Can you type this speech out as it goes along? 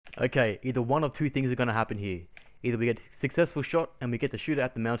Okay, either one of two things are going to happen here. Either we get a successful shot and we get to shoot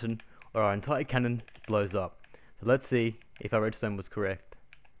at the mountain, or our entire cannon blows up. So let's see if our redstone was correct.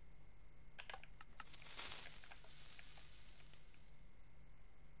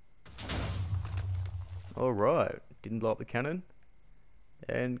 Alright, didn't blow up the cannon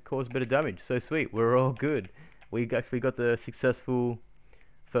and caused a bit of damage. So sweet, we're all good. We actually got the successful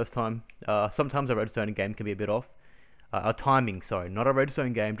first time. Sometimes our redstone game can be a bit off. Our timing, sorry, not our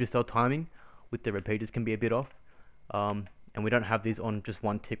redstone game, just our timing with the repeaters can be a bit off. And we don't have these on just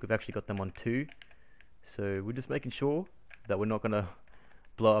one tick, we've actually got them on two. So we're just making sure that we're not going to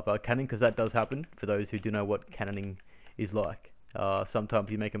blow up our cannon, because that does happen for those who do know what cannoning is like. Sometimes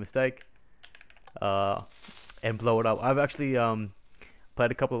you make a mistake and blow it up. I've actually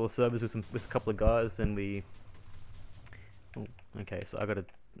played a couple of servers with a couple of guys, and we... Oh, okay, so I got to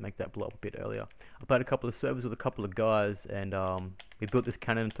make that blow up a bit earlier. I played a couple of servers with a couple of guys, and we built this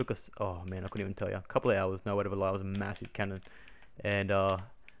cannon. It took us, oh man, I couldn't even tell you, a couple of hours. No, whatever, it was a massive cannon, and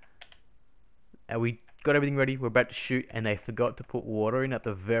we got everything ready. We're about to shoot, and they forgot to put water in at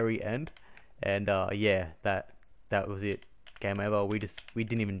the very end, and yeah, that was it. Game over. We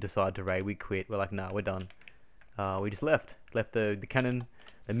didn't even decide to raid. We quit. We're like, nah, we're done. We just left the cannon,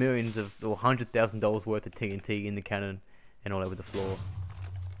 the millions of, or $100,000 worth of TNT in the cannon, and all over the floor.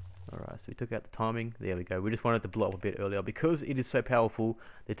 Alright, so we took out the timing. There we go. We just wanted to blow up a bit earlier. Because it is so powerful,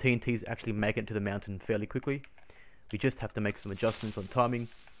 the TNTs actually make it to the mountain fairly quickly. We just have to make some adjustments on timing.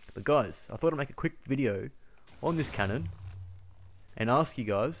 But guys, I thought I'd make a quick video on this cannon and ask you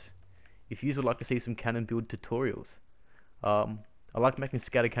guys if you would like to see some cannon build tutorials. I like making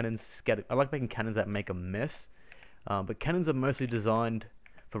I like making cannons that make a mess. But cannons are mostly designed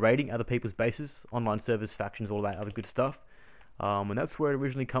for raiding other people's bases, online servers, factions, all that other good stuff. And that's where it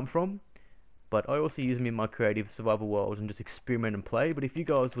originally come from. But I also use them in my creative survival world and just experiment and play. But if you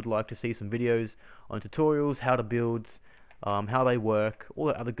guys would like to see some videos on tutorials, how to build, how they work, all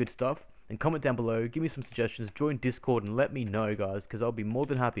that other good stuff, then comment down below, give me some suggestions, join Discord and let me know, guys, because I'll be more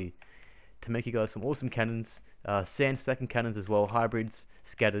than happy to make you guys some awesome cannons, sand stacking cannons as well, hybrids,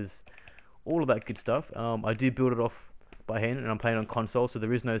 scatters, all of that good stuff. I do build it off by hand, and I'm playing on console, so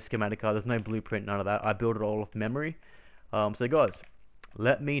there is no schematic card, there's no blueprint, none of that. I build it all off memory. So guys,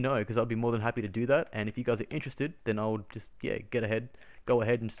 let me know, because I'll be more than happy to do that. And if you guys are interested, then I'll just go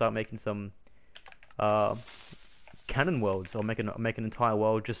ahead and start making some cannon worlds. I'll make an entire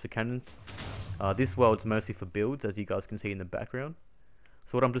world just for cannons. This world's mostly for builds, as you guys can see in the background.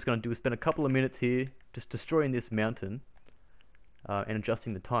 So what I'm just going to do is spend a couple of minutes here just destroying this mountain and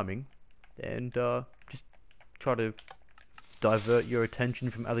adjusting the timing, and just try to divert your attention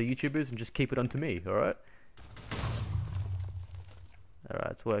from other YouTubers and just keep it onto me. Alright,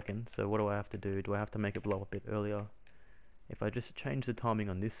 it's working. So what do I have to do? Do I have to make it blow up a bit earlier? If I just change the timing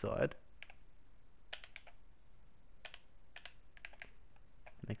on this side,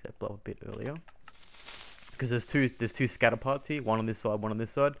 make that blow up a bit earlier, because there's two scatter parts here, one on this side, one on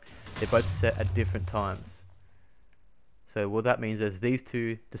this side. They're both set at different times. So what that means is these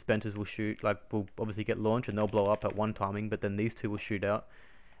two dispensers will shoot, will obviously get launched, and they'll blow up at one timing, but then these two will shoot out,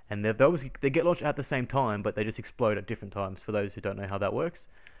 and they get launched at the same time, but they just explode at different times, for those who don't know how that works.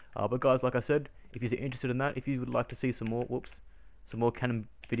 But guys, like I said, if you're interested in that, if you would like to see some more cannon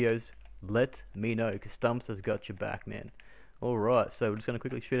videos, let me know, because Stumps has got your back, man. Alright, so we're just going to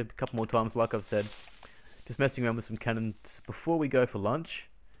quickly shoot a couple more times, like I've said. Just messing around with some cannons before we go for lunch.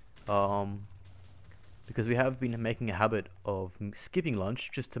 Because we have been making a habit of skipping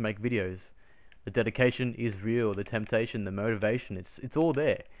lunch just to make videos. The dedication is real, the temptation, the motivation, it's all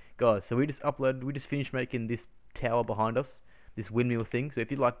there. Guys, so we just finished making this tower behind us, this windmill thing. So if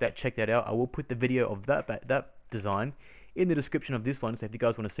you'd like that, check that out. I will put the video of that design in the description of this one. So if you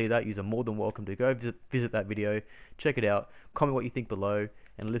guys want to see that, you're more than welcome to go visit that video, check it out, comment what you think below,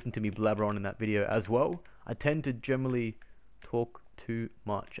 and listen to me blabber on in that video as well. I tend to generally talk too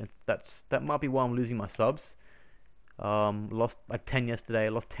much, and that might be why I'm losing my subs. Lost like 10 yesterday,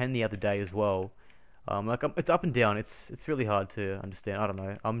 lost 10 the other day as well. It's up and down. It's really hard to understand. I don't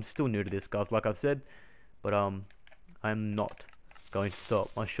know. I'm still new to this, guys, like I've said, but I'm not going to stop.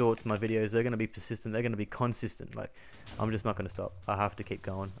 My shorts, my videos, they're going to be persistent. They're going to be consistent. Like, I'm just not going to stop. I have to keep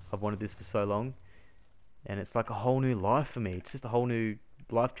going. I've wanted this for so long, and it's like a whole new life for me. It's just a whole new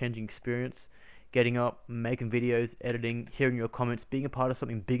life-changing experience. Getting up, making videos, editing, hearing your comments, being a part of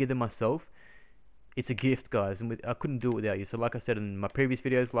something bigger than myself. It's a gift, guys, and I couldn't do it without you. So like I said in my previous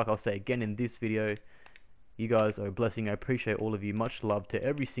videos, like I'll say again in this video, you guys are a blessing. I appreciate all of you. Much love to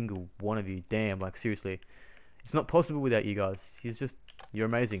every single one of you. Damn, like seriously. It's not possible without you guys. You're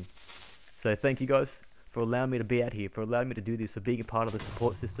amazing. So thank you guys for allowing me to be out here, for allowing me to do this, for being a part of the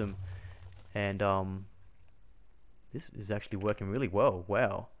support system. And this is actually working really well.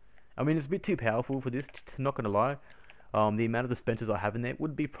 Wow. I mean, it's a bit too powerful for this, not gonna lie. The amount of dispensers I have in there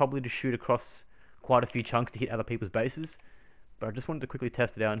would be probably to shoot across quite a few chunks to hit other people's bases. But I just wanted to quickly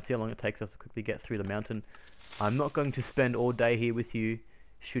test it out and see how long it takes us to quickly get through the mountain. I'm not going to spend all day here with you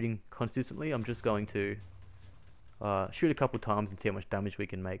shooting consistently. I'm just going to shoot a couple times and see how much damage we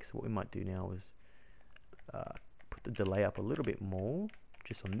can make. So what we might do now is put the delay up a little bit more,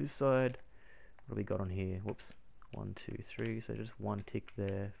 just on this side. What do we got on here? Whoops. 1, 2, 3. So just one tick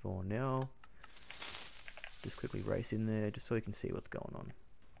there for now. Just quickly race in there, just so you can see what's going on.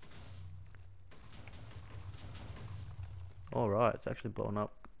 Alright, it's actually blowing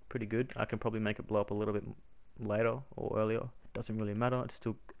up pretty good. I can probably make it blow up a little bit later or earlier. Doesn't really matter. It's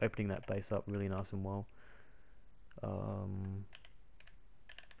still opening that base up really nice and well.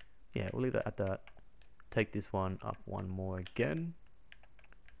 Yeah, we'll leave that at that. Take this one up one more again.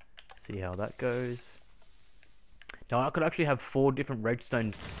 See how that goes. Now I could actually have 4 different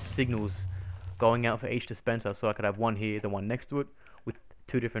redstone signals going out for each dispenser, so I could have one here, the one next to it, with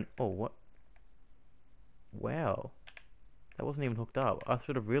 2 different... Oh, what? Wow. That wasn't even hooked up. I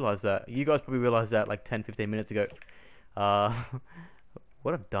should have realized that. You guys probably realized that like 10-15 minutes ago.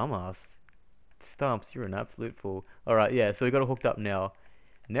 What a dumbass. Stumps, you're an absolute fool. Alright, yeah, so we got it hooked up now.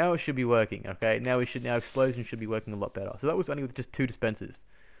 Now it should be working, okay? Now explosion should be working a lot better. So that was only with just 2 dispensers.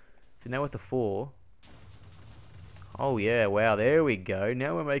 So now with the 4. Oh yeah, wow, there we go.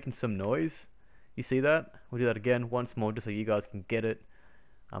 Now we're making some noise. You see that? We'll do that again once more just so you guys can get it.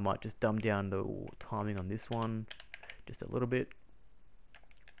 I might just dumb down the timing on this one just a little bit.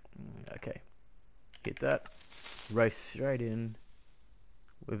 Okay. Hit that. Race straight in.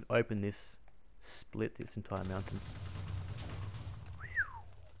 We've opened this, split this entire mountain.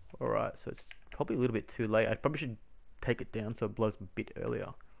 Alright, so it's probably a little bit too late. I probably should take it down so it blows a bit earlier.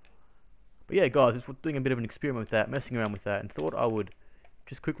 But yeah, guys, just doing a bit of an experiment with that, messing around with that, and thought I would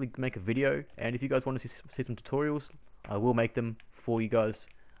just quickly make a video. And if you guys want to see some tutorials, I will make them for you guys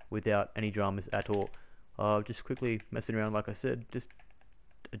without any dramas at all. Just quickly messing around, like I said, just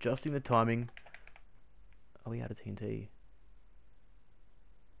adjusting the timing. Are we out of TNT?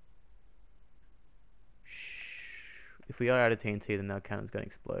 If we are out of TNT, then our cannon's going to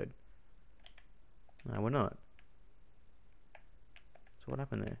explode. No, we're not. So what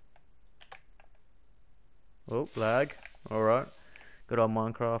happened there? Oh, lag. Alright. Good old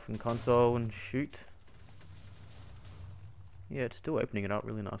Minecraft and console and shoot. Yeah, it's still opening it up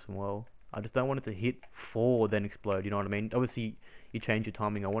really nice and well. I just don't want it to hit 4 then explode, you know what I mean? Obviously, you change your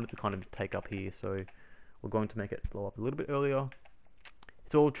timing. I want it to kind of take up here, so we're going to make it blow up a little bit earlier.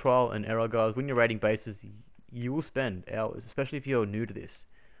 It's all trial and error, guys. When you're raiding bases, you will spend hours, especially if you're new to this.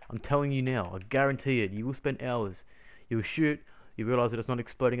 I'm telling you now, I guarantee it, you will spend hours. You will shoot, you realize that it's not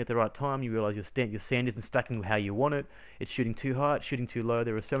exploding at the right time, you realize your sand isn't stacking how you want it, it's shooting too high, it's shooting too low.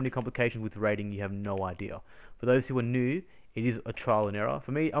 There are so many complications with raiding, you have no idea. For those who are new, it is a trial and error.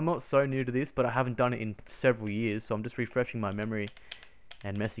 For me, I'm not so new to this, but I haven't done it in several years, so I'm just refreshing my memory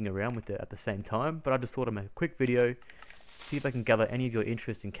and messing around with it at the same time. But I just thought I'd make a quick video, see if I can gather any of your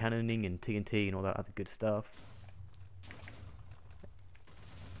interest in cannoning and TNT and all that other good stuff.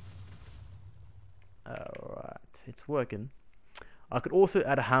 Alright, it's working. I could also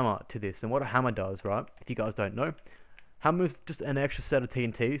add a hammer to this, and what a hammer does, right, if you guys don't know, hammer is just an extra set of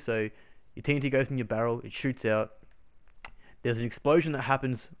TNT. So your TNT goes in your barrel, it shoots out. There's an explosion that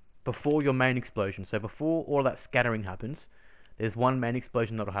happens before your main explosion. So before all that scattering happens, there's one main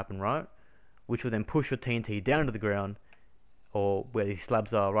explosion that'll happen, right? Which will then push your TNT down to the ground, or where these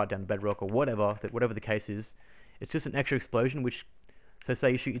slabs are, right down the bedrock, or whatever the case is. It's just an extra explosion, which, so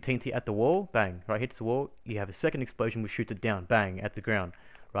say you shoot your TNT at the wall, bang, right, hits the wall, you have a second explosion which shoots it down, bang, at the ground,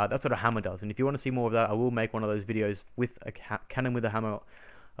 right? That's what a hammer does. And if you want to see more of that, I will make one of those videos with a cannon with a hammer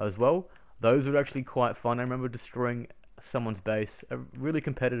as well. Those are actually quite fun. I remember destroying someone's base, a really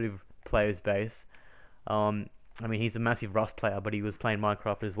competitive player's base. I mean, he's a massive Rust player, but he was playing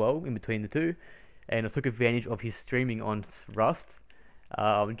Minecraft as well in between the two, and I took advantage of his streaming on Rust.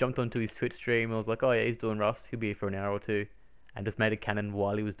 Jumped onto his Twitch stream. I was like, oh yeah, he's doing Rust, he'll be here for an hour or two, and just made a cannon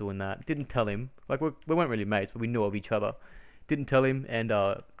while he was doing that. Didn't tell him, like we weren't really mates, but we knew of each other. Didn't tell him, and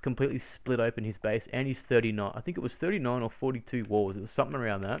completely split open his base and his 39, I think it was 39 or 42 walls, it was something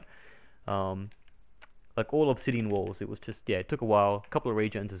around that. Like all obsidian walls. It was just, yeah, it took a while, a couple of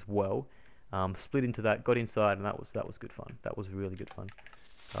regions as well. Split into that, got inside, and that was good fun. That was really good fun.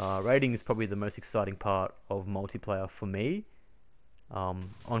 Raiding is probably the most exciting part of multiplayer for me.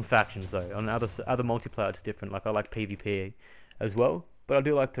 On factions though, on other multiplayer it's different. Like I like PvP as well, But I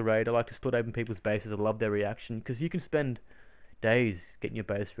do like to raid. I like to split open people's bases. I love their reaction because you can spend days getting your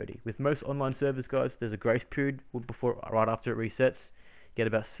base ready. With most online servers, guys, there's a grace period before, right after it resets. You get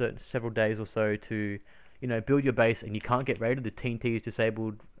about several days or so to, build your base, and you can't get raided. The TNT is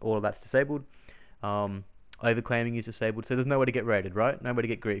disabled. All of that's disabled. Um, Overclaiming is disabled, so there's nowhere to get raided, right? Nowhere to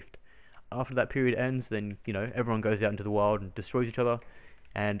get griefed. After that period ends, then everyone goes out into the wild and destroys each other.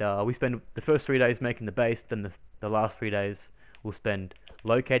 And we spend the first 3 days making the base. Then the last 3 days we'll spend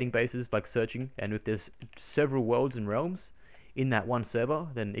locating bases, like searching. And if there's several worlds and realms in that one server,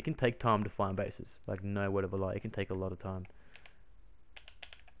 then it can take time to find bases. Like, no word of a lie, it can take a lot of time.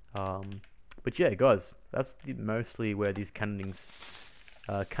 But yeah, guys, that's mostly where these cannoning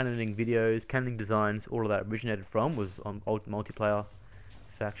videos, cannoning designs, all of that originated from, was on old multiplayer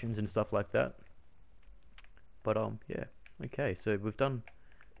factions and stuff like that. But yeah, okay, so we've done,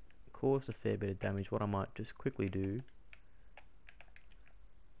 of course, a fair bit of damage. What I might just quickly do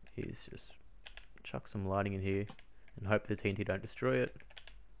is just chuck some lighting in here and hope the TNT don't destroy it.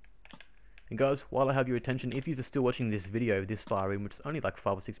 And guys, while I have your attention, if you're still watching this video this far in, which is only like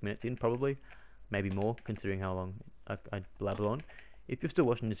 5 or 6 minutes in, probably, maybe more, considering how long I blabber on. If you're still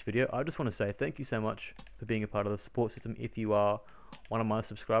watching this video, I just want to say thank you so much for being a part of the support system. If you are one of my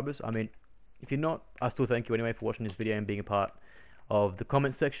subscribers, I mean, if you're not, I still thank you anyway for watching this video and being a part of the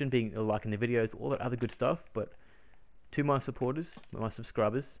comment section, liking the videos, all that other good stuff. But to my supporters, my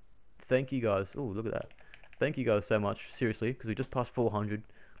subscribers, thank you guys. Oh, look at that. Thank you guys so much, seriously, because we just passed 400.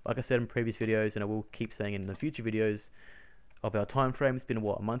 Like I said in previous videos, and I will keep saying in the future videos of our time frame, it's been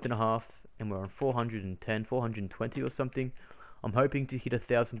what, a month and a half, and we're on 410, 420 or something. I'm hoping to hit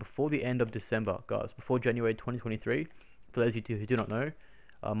 1,000 before the end of December, guys, before January 2023. For those of you who do not know,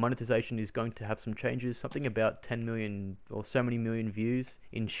 monetization is going to have some changes, something about 10 million or so many million views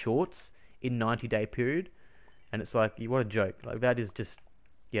in shorts in 90-day period. And it's like, what a joke. Like, that is just,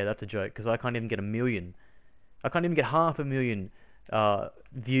 yeah, that's a joke, because I can't even get a million. I can't even get 500,000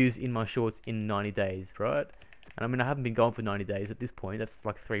 views in my shorts in 90 days, right? And I mean, I haven't been gone for 90 days at this point. That's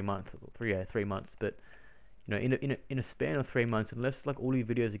like 3 months, 3 months. But in a span of 3 months, unless like all your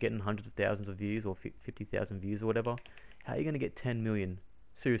videos are getting hundreds of thousands of views or 50,000 views or whatever, how are you gonna get 10 million?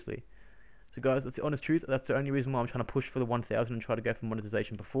 Seriously. So guys, that's the honest truth. That's the only reason why I'm trying to push for the 1,000 and try to go for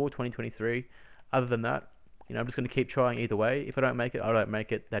monetization before 2023. Other than that, I'm just gonna keep trying either way. If I don't make it, I don't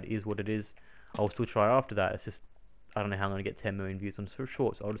make it. That is what it is. I'll still try after that. It's just, I don't know how I'm going to get 10 million views on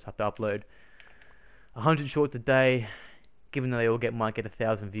shorts. I'll just have to upload 100 shorts a day, given that they all might get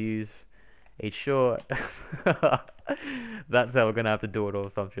 1,000 views each short. That's how we're going to have to do it,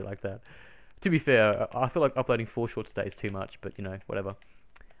 or something like that. To be fair, I feel like uploading 4 shorts a day is too much, but whatever.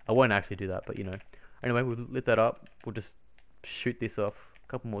 I won't actually do that, but Anyway, we'll lit that up. We'll just shoot this off a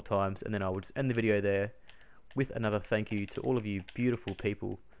couple more times, and then I will just end the video there with another thank you to all of you beautiful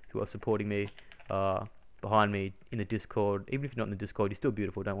people who are supporting me, behind me in the Discord. Even if you're not in the Discord, you're still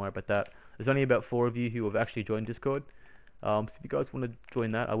beautiful, don't worry about that. There's only about 4 of you who have actually joined Discord. So if you guys want to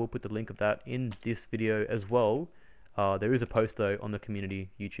join that, I will put the link of that in this video as well. There is a post though on the community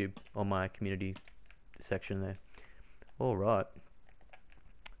YouTube, on my community section there. Alright.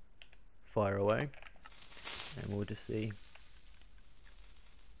 Fire away. And we'll just see.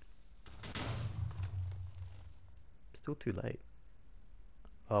 Still too late.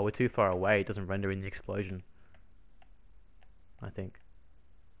 Oh, we're too far away. It doesn't render in the explosion, I think.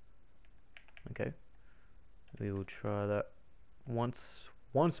 Okay. We will try that once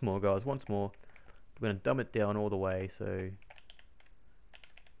more, guys. Once more. We're going to dumb it down all the way, so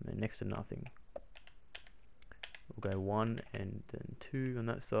next to nothing. We'll go 1 and then 2 on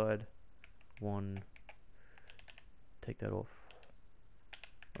that side. 1. Take that off.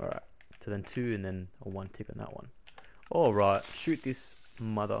 Alright. So then 2 and then a 1 tick on that one. Alright. Shoot this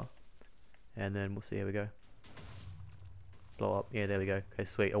mother, and then we'll see how we go. Blow up. Yeah, there we go. Okay,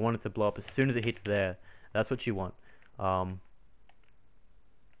 sweet. I want it to blow up as soon as it hits there. That's what you want. The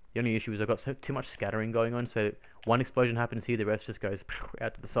only issue is I've got too much scattering going on, so one explosion happens here, the rest just goes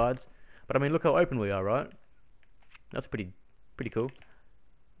out to the sides. But I mean, look how open we are, right? That's pretty cool.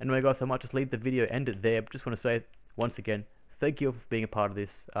 Anyway, guys, I might just leave the video, end it there. But just want to say once again, thank you for being a part of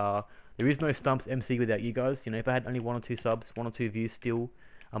this. There is no Stumps MC without you guys. If I had only 1 or 2 subs, 1 or 2 views still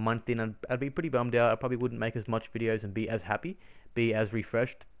a month in, I'd be pretty bummed out. I probably wouldn't make as much videos and be as happy, be as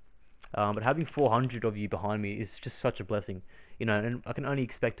refreshed. But having 400 of you behind me is just such a blessing, and I can only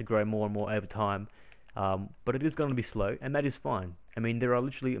expect to grow more and more over time. But it is going to be slow, and that is fine. I mean, there are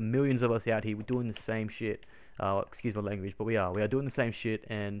literally millions of us out here doing the same shit. Excuse my language, but we are doing the same shit,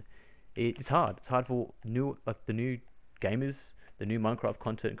 and it's hard. It's hard for the new gamers, the new Minecraft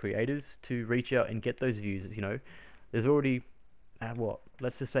content creators to reach out and get those views. There's already what?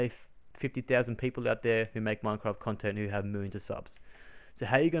 Let's just say 50,000 people out there who make Minecraft content who have millions of subs. So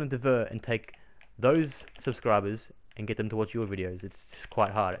how are you going to divert and take those subscribers and get them to watch your videos? It's just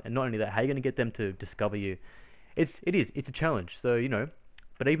quite hard. And not only that, how are you going to get them to discover you? It's a challenge. So, you know,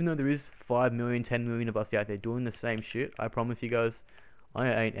 but even though there is 5 million, 10 million of us out there doing the same shit, I promise you guys, I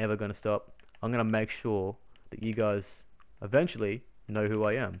ain't ever going to stop. I'm going to make sure that you guys eventually know who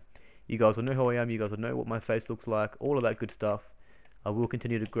I am. You guys will know who I am, you guys will know what my face looks like, all of that good stuff. I will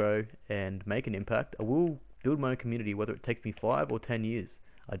continue to grow and make an impact. I will build my own community, whether it takes me 5 or 10 years.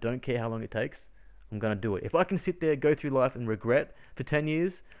 I don't care how long it takes. I'm going to do it. If I can sit there, go through life and regret for 10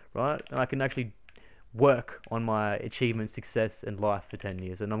 years, right, and I can actually work on my achievement, success, and life for 10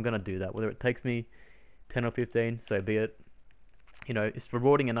 years, and I'm going to do that. Whether it takes me 10 or 15, so be it. You know, it's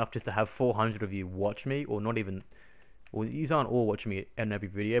rewarding enough just to have 400 of you watch me, or not even, well, these aren't all watching me in every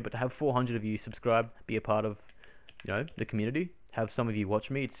video, but to have 400 of you subscribe, be a part of, you know, the community, have some of you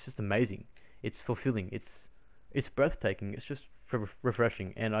watch me, it's just amazing. It's fulfilling. It's breathtaking. It's just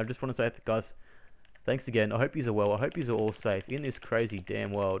refreshing. And I just want to say, guys, thanks again. I hope you are well. I hope you are all safe in this crazy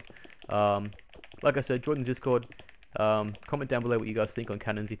damn world. Like I said, join the Discord. Comment down below what you guys think on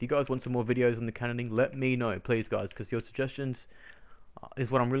cannons. If you guys want some more videos on the cannoning, let me know, please, guys, because your suggestions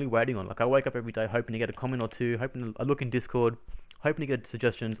is what I'm really waiting on. Like, I wake up every day hoping to get a comment or two, I look in Discord, hoping to get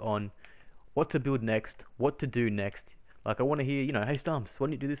suggestions on what to build next, what to do next. Like, I want to hear, you know, hey Stumps, why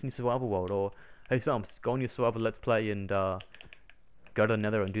don't you do this in your survival world? Or, hey Stumps, go on your survival let's play and go to the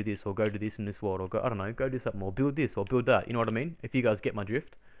nether and do this, or go do this in this world, or go, I don't know, go do something, or build this, or build that, you know what I mean? If you guys get my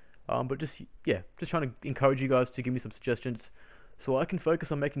drift. But just, yeah, just trying to encourage you guys to give me some suggestions so I can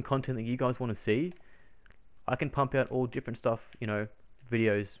focus on making content that you guys want to see. I can pump out all different stuff, you know,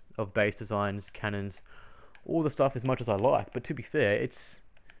 videos of base designs, cannons, all the stuff as much as I like. But to be fair, it's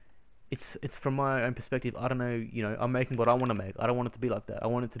from my own perspective. I don't know, you know, I'm making what I want to make. I don't want it to be like that. I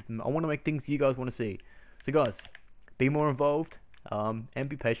want to make things you guys want to see. So guys, be more involved, and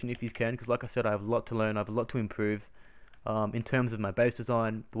be patient if you can, because like I said, I have a lot to learn. I have a lot to improve, in terms of my base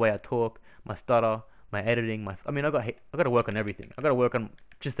design, the way I talk, my stutter, my editing. I mean, I got to work on everything. I got to work on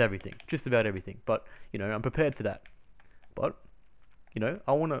just everything, just about everything. But you know, I'm prepared for that. But you know,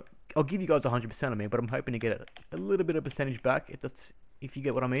 I'll give you guys 100% of me, but I'm hoping to get a little bit of percentage back, if you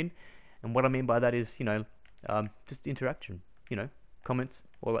get what I mean. And what I mean by that is, you know, just interaction, you know, comments,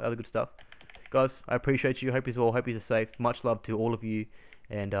 all that other good stuff. Guys, I appreciate you. Hope you're well. Hope you're safe. Much love to all of you.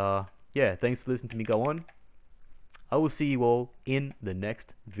 And yeah, thanks for listening to me go on. I will see you all in the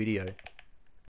next video.